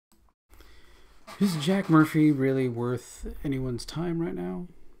Is Jack Murphy really worth anyone's time right now?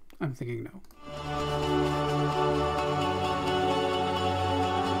 I'm thinking no.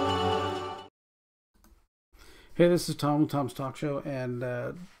 Hey, this is Tom with Tom's Talk Show, and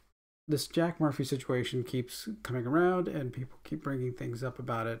this Jack Murphy situation keeps coming around, and people keep bringing things up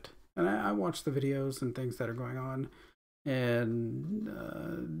about it. And I watch the videos and things that are going on,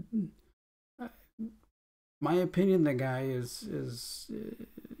 and my opinion, the guy is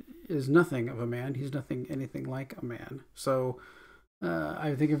nothing of a man. He's nothing anything like a man. So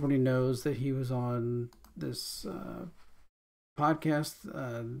I think everybody knows that he was on this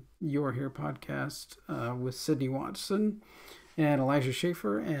podcast, You're Here podcast, with Sydney Watson and Elijah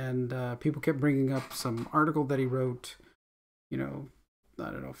Schaefer, and people kept bringing up some article that he wrote, I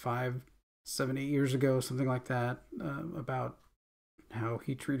don't know, 5, 7, 8 years ago, something like that, about how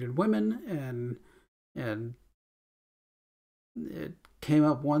he treated women, and it came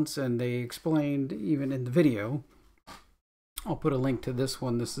up once, and they explained even in the video. I'll put a link to this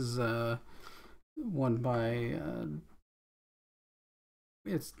one. This is one by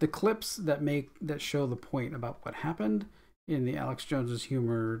it's the clips that show the point about what happened in the Alex Jones's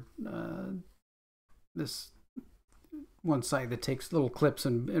Humor, this one site that takes little clips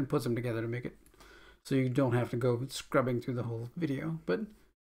and puts them together to make it so you don't have to go scrubbing through the whole video. But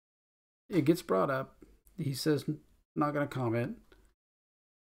it gets brought up. He says, not going to comment.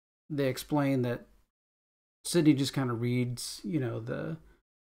 They explain that Sydney just kind of reads, the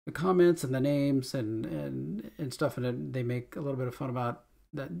comments and the names and stuff, and then they make a little bit of fun about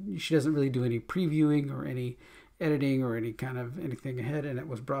that. She doesn't really do any previewing or any editing or any kind of anything ahead, and it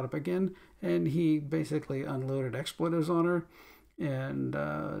was brought up again, and he basically unloaded expletives on her,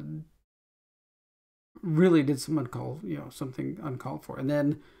 and really did some something uncalled for, and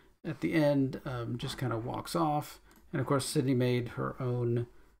then at the end just kind of walks off. And of course Sydney made her own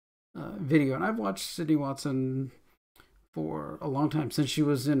video, and I've watched Sydney Watson for a long time, since she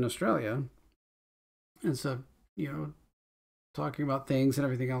was in Australia, and so talking about things and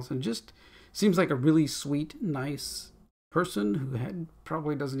everything else, and just seems like a really sweet, nice person who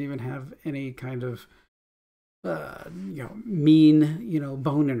probably doesn't even have any kind of mean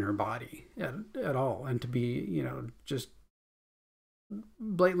bone in her body at all, and to be just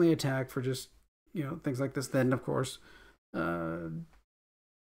blatantly attacked for just things like this. Then of course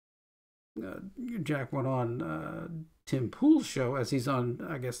Jack went on Tim Pool's show, as he's on,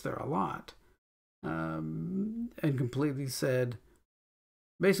 I guess, there a lot, and completely said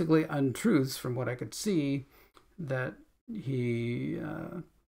basically untruths from what I could see, that he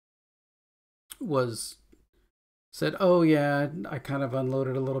said, oh yeah, I kind of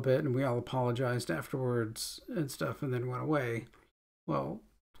unloaded a little bit and we all apologized afterwards and stuff, and then went away. Well,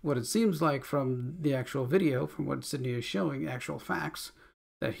 what it seems like from the actual video, from what Sydney is showing, actual facts,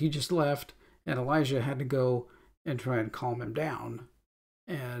 that he just left, and Elijah had to go and try and calm him down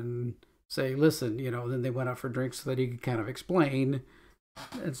and say, listen, then they went out for drinks so that he could kind of explain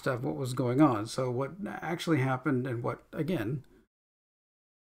and stuff what was going on. So what actually happened, and what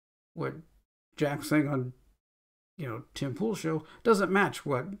Jack's saying on Tim Pool's show, doesn't match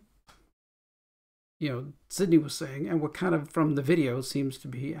what Sydney was saying, and what kind of from the video seems to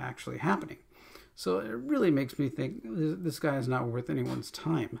be actually happening. So it really makes me think this guy is not worth anyone's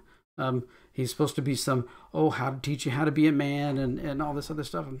time. He's supposed to be how to teach you how to be a man and all this other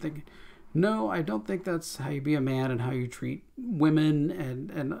stuff. I'm thinking, no, I don't think that's how you be a man and how you treat women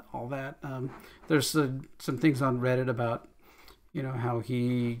and all that. There's some things on Reddit about, how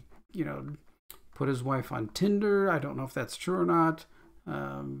he, put his wife on Tinder. I don't know if that's true or not.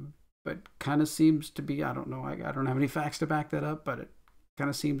 But kind of seems to be, I don't know. I don't have any facts to back that up, but it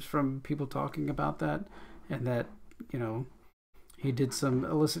kind of seems from people talking about that, and that, he did some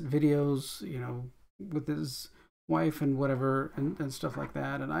illicit videos, with his wife and whatever, and stuff like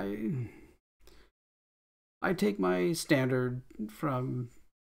that. And I take my standard from,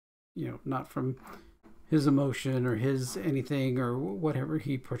 not from his emotion or his anything or whatever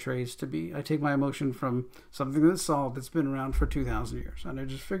he portrays to be. I take my emotion from something that's solved, that's been around for 2,000 years. And I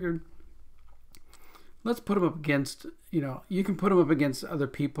just figured, let's put him up against, you can put him up against other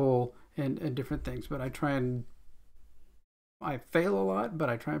people and different things, but I fail a lot, but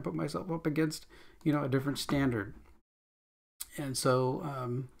I try and put myself up against, a different standard. And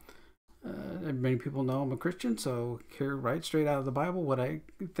so, many people know I'm a Christian, so here, right straight out of the Bible,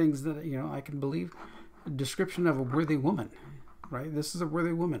 things that, I can believe. A description of a worthy woman, right? This is a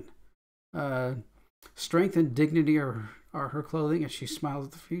worthy woman. Strength and dignity are her clothing, and she smiles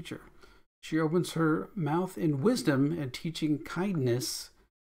at the future. She opens her mouth in wisdom, and teaching kindness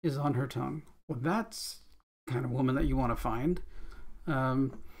is on her tongue. Well, that's the kind of woman that you want to find.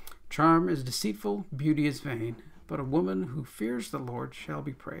 Charm is deceitful, beauty is vain, but a woman who fears the Lord shall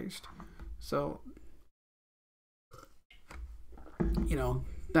be praised. So, you know,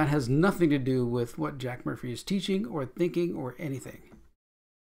 that has nothing to do with what Jack Murphy is teaching or thinking or anything.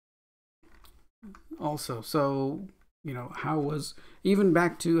 Also, so, you know, how was, even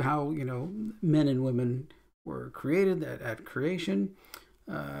back to how, you know, men and women were created at creation,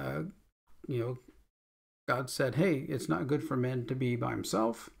 you know, God said, hey, it's not good for men to be by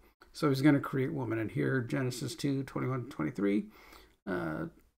himself, so he's going to create woman. And here, Genesis 2:21-23,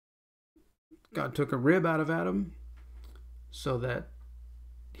 God took a rib out of Adam so that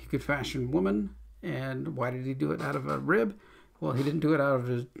he could fashion woman. And why did he do it out of a rib? Well, he didn't do it out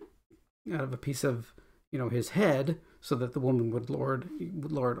of a piece of, you know, his head so that the woman would lord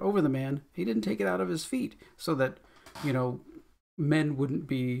over the man. He didn't take it out of his feet so that, you know, men wouldn't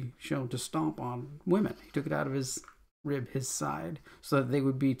be shown to stomp on women. He took it out of his rib, his side, so that they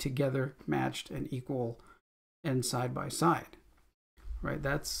would be together, matched, and equal, and side by side. Right?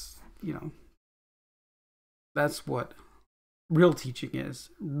 That's, you know, that's what real teaching is.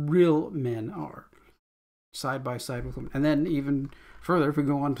 Real men are side by side with women. And then even further, if we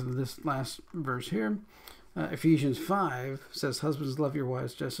go on to this last verse here, Ephesians 5 says, husbands, love your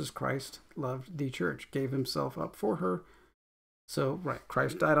wives just as Christ loved the church, gave himself up for her. So, right,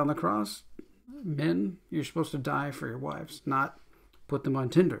 Christ died on the cross. Men, you're supposed to die for your wives, not put them on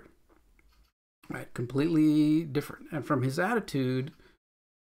Tinder. Right, completely different. And from his attitude,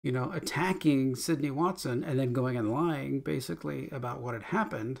 you know, attacking Sydney Watson and then going and lying basically about what had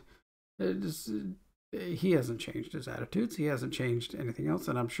happened, he hasn't changed his attitudes. He hasn't changed anything else.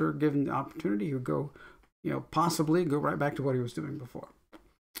 And I'm sure given the opportunity, he would go, you know, possibly go right back to what he was doing before.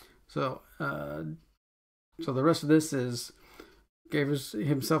 So, so the rest of this is, gave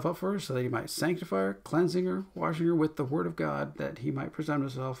himself up for her so that he might sanctify her, cleansing her, washing her with the word of God, that he might present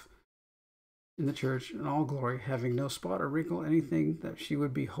himself in the church in all glory, having no spot or wrinkle, anything, that she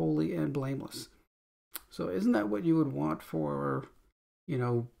would be holy and blameless. So isn't that what you would want for, you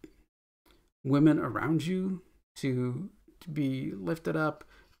know, women around you to be lifted up,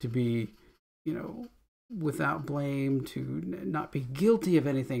 to be, you know, without blame, to not be guilty of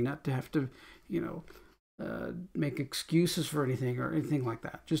anything, not to have to, you know, make excuses for anything or anything like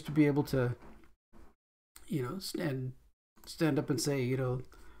that. Just to be able to, you know, stand up and say, you know,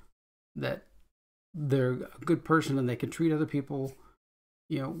 that they're a good person and they can treat other people,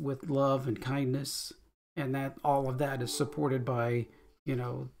 you know, with love and kindness, and that all of that is supported by, you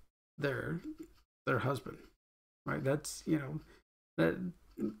know, their husband, right? That's, you know,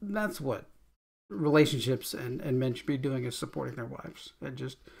 that's what relationships and men should be doing, is supporting their wives and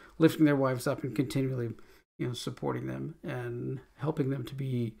just lifting their wives up and continually, you know, supporting them and helping them to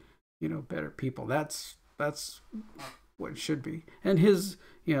be, you know, better people. That's what it should be. And his,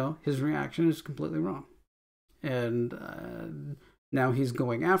 you know, his reaction is completely wrong. And now he's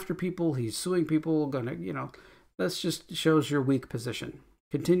going after people, he's suing people, gonna, you know, that just shows your weak position.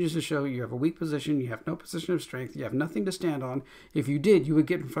 Continues to show you have a weak position, you have no position of strength, you have nothing to stand on. If you did, you would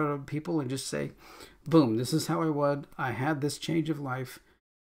get in front of people and just say, boom, this is how I was. I had this change of life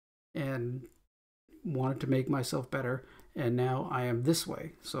and wanted to make myself better, and now I am this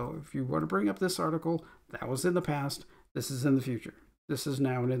way. So if you want to bring up this article, that was in the past, this is in the future. This is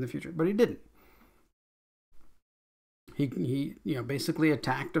now and in the future. But he didn't. He you know, basically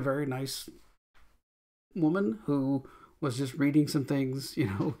attacked a very nice woman who was just reading some things, you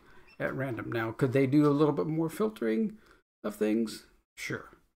know, at random. Now, could they do a little bit more filtering of things? Sure.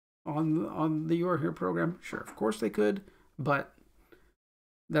 On the You're Here program? Sure, of course they could, but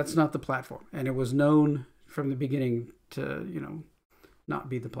that's not the platform. And it was known from the beginning to, you know, not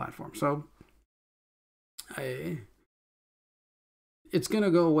be the platform. So it's going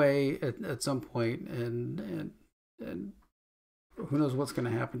to go away at some point, and who knows what's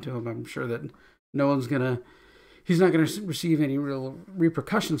going to happen to him. I'm sure that he's not going to receive any real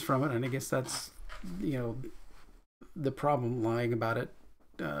repercussions from it. And I guess that's, you know, the problem, lying about it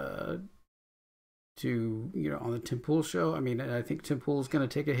to, you know, on the Tim Pool show. I mean, I think Tim Pool is going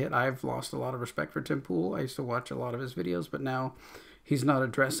to take a hit. I've lost a lot of respect for Tim Pool. I used to watch a lot of his videos, but now he's not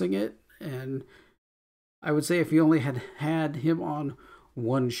addressing it. And I would say if you only had him on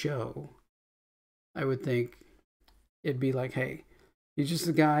one show, I would think it'd be like, hey, he's just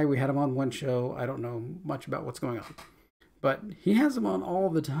a guy. We had him on one show. I don't know much about what's going on. But he has him on all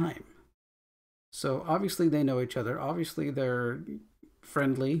the time. So obviously they know each other. Obviously they're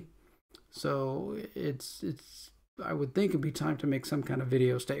friendly. So it's I would think it'd be time to make some kind of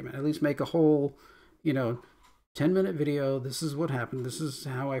video statement. At least make a whole, you know, 10-minute video. This is what happened. This is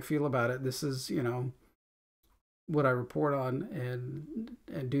how I feel about it. This is, you know, what I report on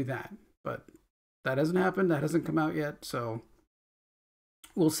and do that. But that hasn't happened. That hasn't come out yet. So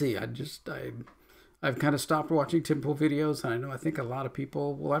we'll see. I've kind of stopped watching Tim Pool videos, and I think a lot of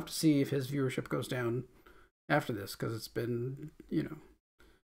people will have to see if his viewership goes down after this, because it's been,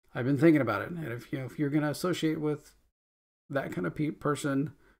 I've been thinking about it. And if you're going to associate with that kind of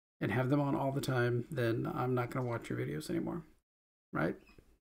person and have them on all the time, then I'm not going to watch your videos anymore. Right?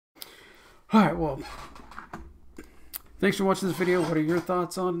 All right. Well, thanks for watching this video. What are your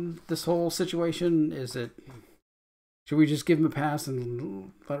thoughts on this whole situation? Should we just give him a pass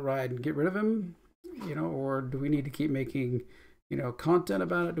and let it ride and get rid of him? Or do we need to keep making, content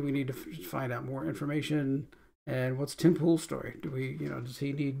about it? Do we need to find out more information? And what's Tim Pool's story? Does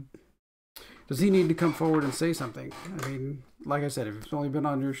he need to come forward and say something? I mean, like I said, if it's only been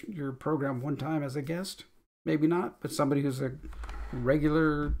on your program one time as a guest, maybe not. But somebody who's a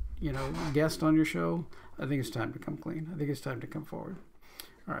regular, guest on your show, I think it's time to come clean. I think it's time to come forward.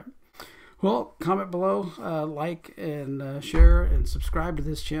 All right. Well, comment below, like and share and subscribe to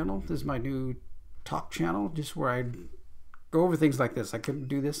this channel. This is my new talk channel, just where I go over things like this. I couldn't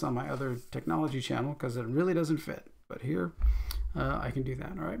do this on my other technology channel because it really doesn't fit. But here, I can do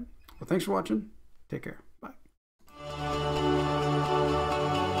that. All right. Well, thanks for watching. Take care.